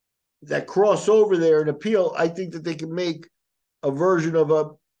that cross over there and appeal, I think that they can make a version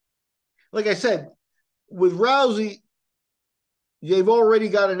of like I said, with Rousey, they've already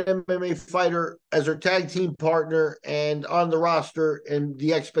got an MMA fighter as her tag team partner and on the roster, and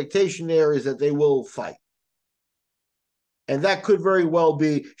the expectation there is that they will fight. And that could very well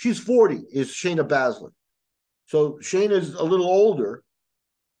be, she's 40, is Shayna Baszler. So Shayna's a little older.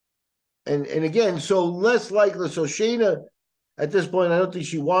 And again, so less likely. So Shayna, at this point, I don't think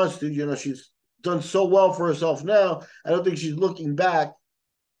she wants to. She's done so well for herself now. I don't think she's looking back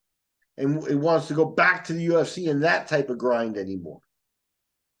and wants to go back to the UFC and that type of grind anymore.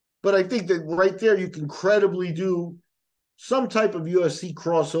 But I think that right there, you can credibly do some type of UFC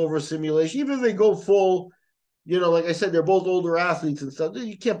crossover simulation, even if they go full. Like I said, they're both older athletes and stuff.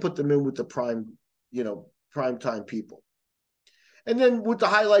 You can't put them in with the prime time people. And then with the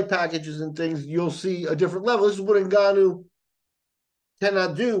highlight packages and things, you'll see a different level. This is what Ngannou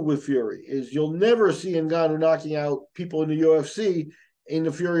cannot do with Fury, is you'll never see Ngannou knocking out people in the UFC in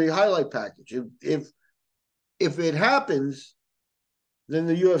the Fury highlight package. If it happens, then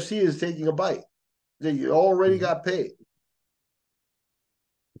the UFC is taking a bite. They already got paid.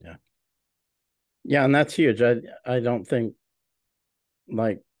 Yeah. Yeah, and that's huge. I don't think,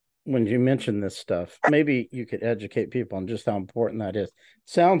 like, when you mention this stuff, maybe you could educate people on just how important that is.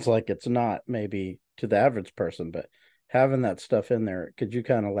 Sounds like it's not maybe to the average person, but having that stuff in there, could you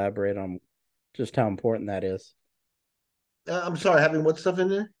kind of elaborate on just how important that is? I'm sorry, having what stuff in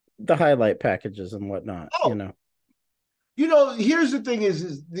there? the highlight packages and whatnot, you Oh, know. here's the thing: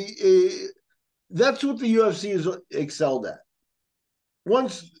 is the that's what the UFC is excelled at.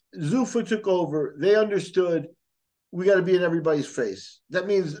 Once Zuffa took over, they understood we got to be in everybody's face. That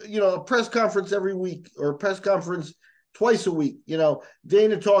means, a press conference every week or a press conference twice a week,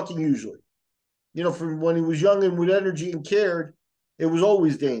 Dana talking usually. From when he was young and with energy and cared, it was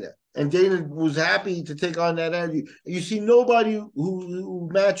always Dana. And Dana was happy to take on that energy. You see nobody who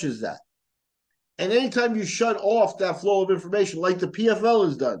matches that. And anytime you shut off that flow of information, like the PFL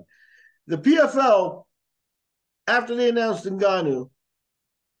has done, the PFL, after they announced Ngannou,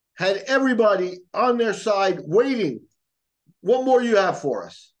 had everybody on their side waiting. What more you have for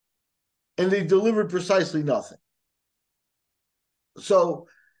us? And they delivered precisely nothing. So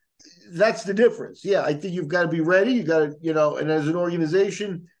that's the difference. Yeah, I think you've got to be ready. You got to, and as an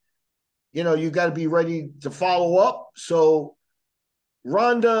organization, you got to be ready to follow up. So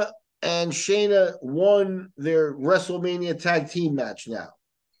Ronda and Shayna won their WrestleMania tag team match now,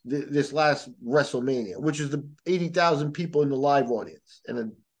 this last WrestleMania, which is the 80,000 people in the live audience and a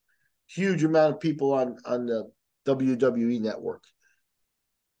huge amount of people on the WWE network.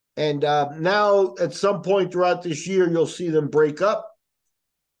 And now at some point throughout this year, you'll see them break up,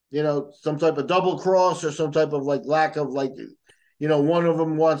 some type of double cross or some type of lack of one of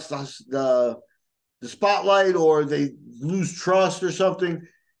them wants the spotlight or they lose trust or something,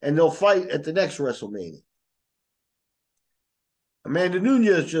 and they'll fight at the next WrestleMania. Amanda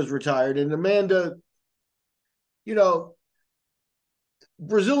Nunes just retired, and Amanda,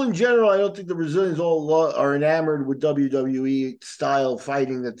 Brazil in general, I don't think the Brazilians all are enamored with WWE style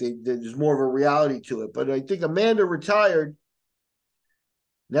fighting, that there's more of a reality to it. But I think Amanda retired.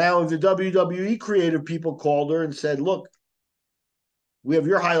 Now the WWE creative people called her and said, look, we have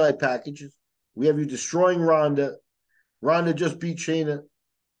your highlight packages. We have you destroying Ronda. Ronda just beat Shayna.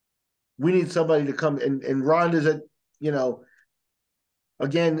 We need somebody to come. And Ronda's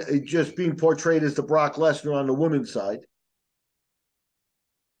again, just being portrayed as the Brock Lesnar on the women's side.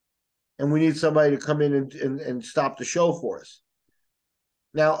 And we need somebody to come in and stop the show for us.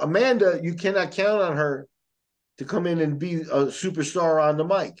 Now, Amanda, you cannot count on her to come in and be a superstar on the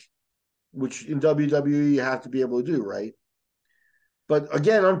mic, which in WWE you have to be able to do, right? But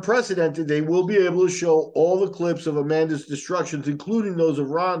again, unprecedented, they will be able to show all the clips of Amanda's destructions, including those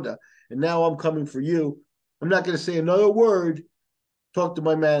of Ronda. And now I'm coming for you. I'm not going to say another word. Talk to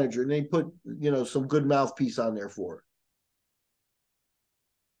my manager. And they put, some good mouthpiece on there for her.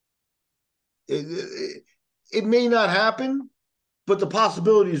 It may not happen, but the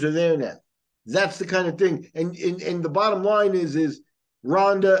possibilities are there now. That's the kind of thing. And the bottom line is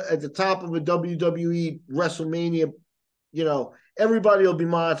Ronda at the top of a WWE WrestleMania, everybody will be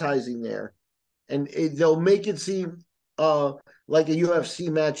monetizing there. And they'll make it seem like a UFC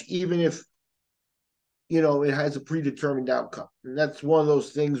match, even if, it has a predetermined outcome. And that's one of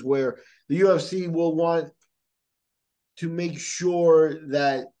those things where the UFC will want to make sure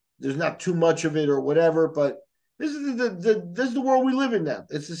that there's not too much of it or whatever, but this is the world we live in now.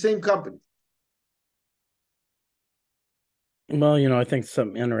 It's the same company. Well, I think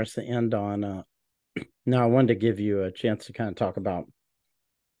something interesting to end on. Now, I wanted to give you a chance to kind of talk about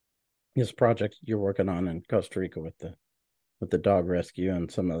this project you're working on in Costa Rica with the dog rescue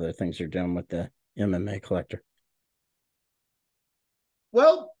and some other things you're doing with the MMA collector.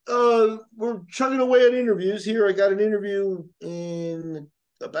 Well, we're chugging away at interviews here. I got an interview in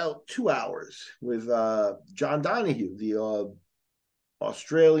about 2 hours with John Donahue, the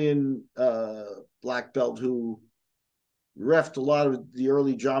Australian black belt who refed a lot of the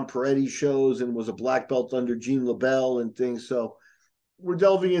early John Peretti shows and was a black belt under Gene LaBelle and things. So we're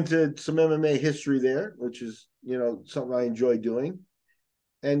delving into some MMA history there, which is, something I enjoy doing.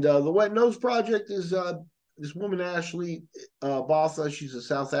 And the Wet Nose Project is this woman, Ashley Botha. She's a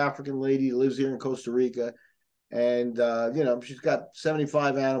South African lady, lives here in Costa Rica. And, she's got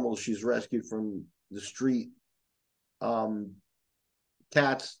 75 animals she's rescued from the street.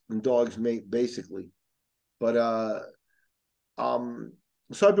 Cats and dogs, basically. But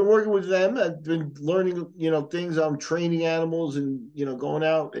so I've been working with them. I've been learning, things. I'm training animals and, going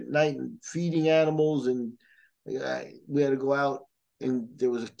out at night and feeding animals. And we had to go out, and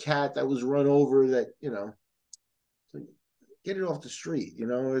there was a cat that was run over that, get it off the street.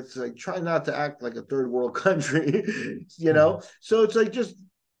 It's like, try not to act like a third world country, So it's like just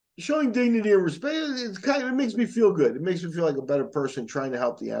showing dignity and respect. It makes me feel good. It makes me feel like a better person trying to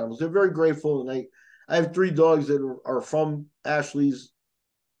help the animals. They're very grateful. And I have 3 dogs that are from Ashley's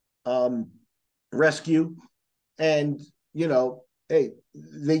rescue. And, hey,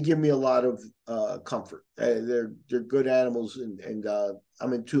 they give me a lot of comfort. They're good animals, and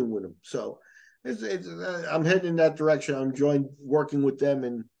I'm in tune with them. So I'm heading in that direction. I'm enjoying working with them,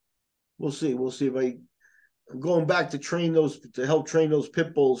 and we'll see. We'll see if I'm going back to train those to help train those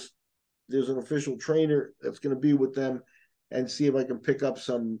pit bulls. There's an official trainer that's going to be with them, and see if I can pick up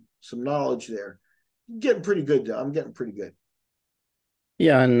some knowledge there. I'm getting pretty good though. I'm getting pretty good.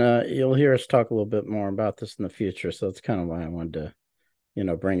 Yeah, and you'll hear us talk a little bit more about this in the future. So that's kind of why I wanted to,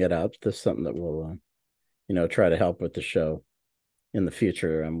 bring it up. This is something that we'll, try to help with the show in the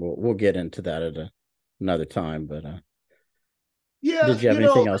future, and we'll get into that at another time. But Yeah, did you have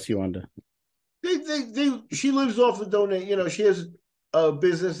anything else you wanted to? she lives off the donate. She has a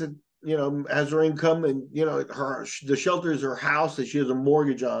business that has her income, and the shelter is her house that she has a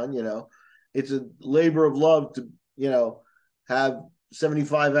mortgage on. It's a labor of love to have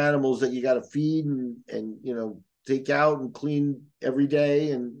 75 animals that you got to feed and take out and clean every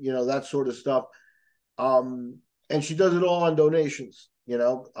day, and that sort of stuff. And she does it all on donations.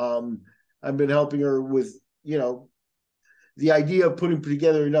 I've been helping her with the idea of putting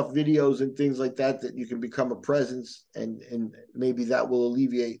together enough videos and things like that that you can become a presence, and maybe that will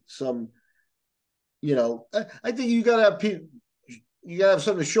alleviate some. I think you got to have people, you got to have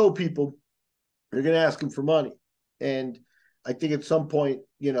something to show people. You're going to ask them for money, and I think at some point,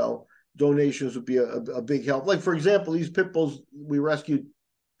 donations would be a big help. Like for example, these pit bulls we rescued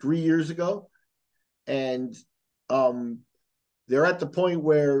 3 years ago, and um, they're at the point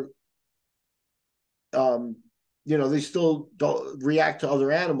where um, they still don't react to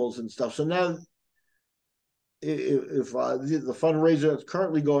other animals and stuff. So now, if the fundraiser that's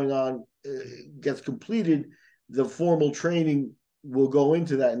currently going on gets completed, the formal training will go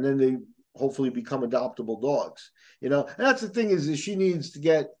into that, and then they hopefully become adoptable dogs. And that's the thing is she needs to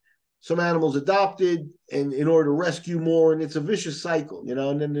get some animals adopted, and in order to rescue more, and it's a vicious cycle.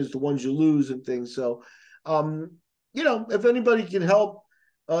 And then there's the ones you lose and things. So, if anybody can help,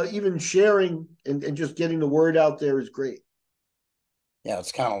 even sharing and just getting the word out there is great. Yeah,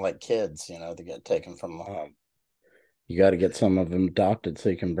 it's kind of like kids, they get taken from the home. You got to get some of them adopted so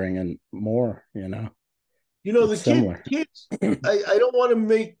you can bring in more. The It's kid similar. kids. I don't want to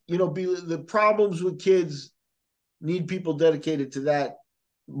make be the problems with kids need people dedicated to that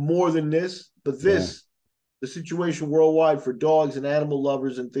more than this, but Yeah. the situation worldwide for dogs and animal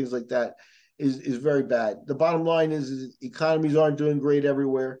lovers and things like that is very bad. The bottom line is economies aren't doing great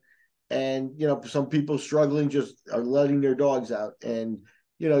everywhere, and some people struggling just are letting their dogs out, and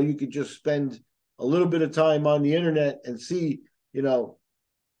you could just spend a little bit of time on the internet and see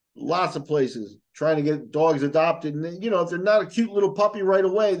lots of places trying to get dogs adopted, and then, if they're not a cute little puppy right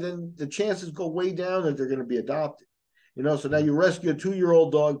away, then the chances go way down that they're going to be adopted. So now you rescue a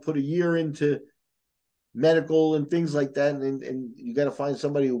 2-year-old dog, put a year into medical and things like that, and you got to find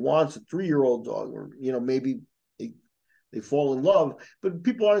somebody who wants a 3-year-old dog, or maybe they fall in love, but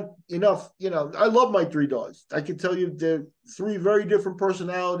people aren't enough. I love my 3 dogs. I can tell you they're 3 very different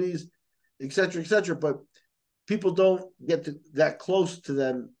personalities, etc., etc. But people don't get that close to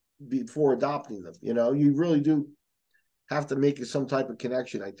them before adopting them. You really do have to make some type of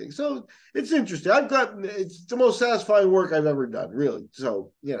connection, I think. So it's interesting. It's the most satisfying work I've ever done, really.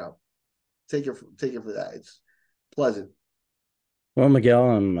 So, take it for that. It's pleasant. Well,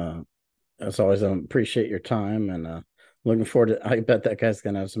 Miguel, as always, I appreciate your time, and looking forward to. I bet that guy's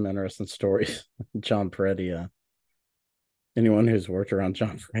gonna have some interesting stories. John Peretti. Anyone who's worked around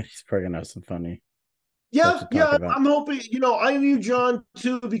John Peretti's probably gonna have some funny stuff Yeah, to talk yeah. about. I'm hoping. I knew John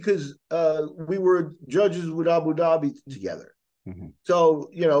too because we were judges with Abu Dhabi together. Mm-hmm. So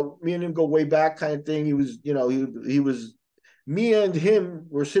me and him go way back, kind of thing. He was, he was. Me and him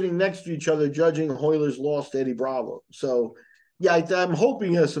were sitting next to each other judging Hoyler's loss to Eddie Bravo. So yeah, I'm hoping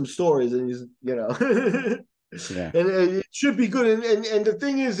he has some stories, and he's, and Yeah. it should be good. And the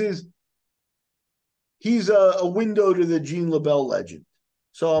thing is he's a window to the Gene LaBelle legend.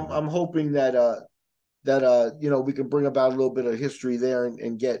 So I'm Mm-hmm. I'm hoping that we can bring about a little bit of history there,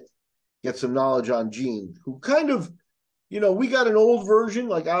 and get some knowledge on Gene, who kind of, we got an old version.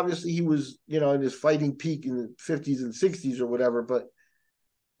 Like obviously he was, in his fighting peak in the 50s and 60s or whatever, but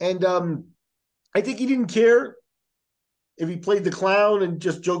and I think he didn't care if he played the clown and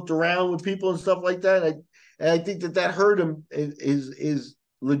just joked around with people and stuff like that. And I think that hurt him his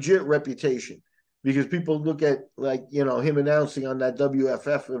legit reputation, because people look at, like, him announcing on that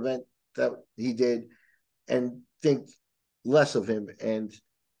WFF event that he did, and think less of him. And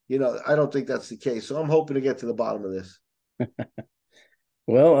I don't think that's the case. So I'm hoping to get to the bottom of this.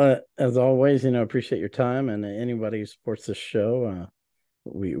 Well, as always, appreciate your time, and anybody who supports this show,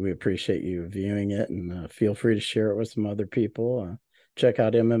 we appreciate you viewing it, and feel free to share it with some other people. Check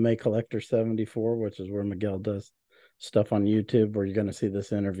out MMA Collector 74, which is where Miguel does stuff on YouTube, where you're going to see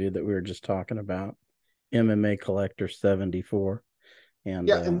this interview that we were just talking about. MMA Collector 74. And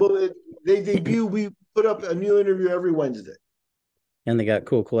Yeah, and they debut. We put up a new interview every Wednesday. and they got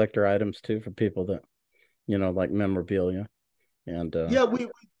cool collector items too for people that, like memorabilia. And Yeah,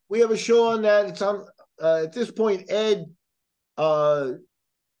 we have a show on that. It's on at this point. Ed, uh,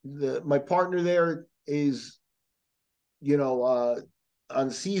 my partner there is, on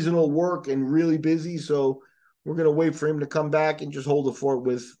seasonal work and really busy. So we're gonna wait for him to come back and just hold the fort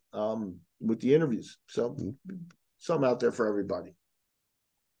with the interviews. So some out there for everybody.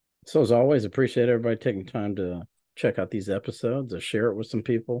 So as always, appreciate everybody taking time to check out these episodes, or share it with some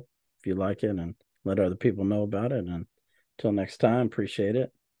people if you like it, and let other people know about it. And until next time, appreciate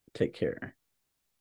it. Take care.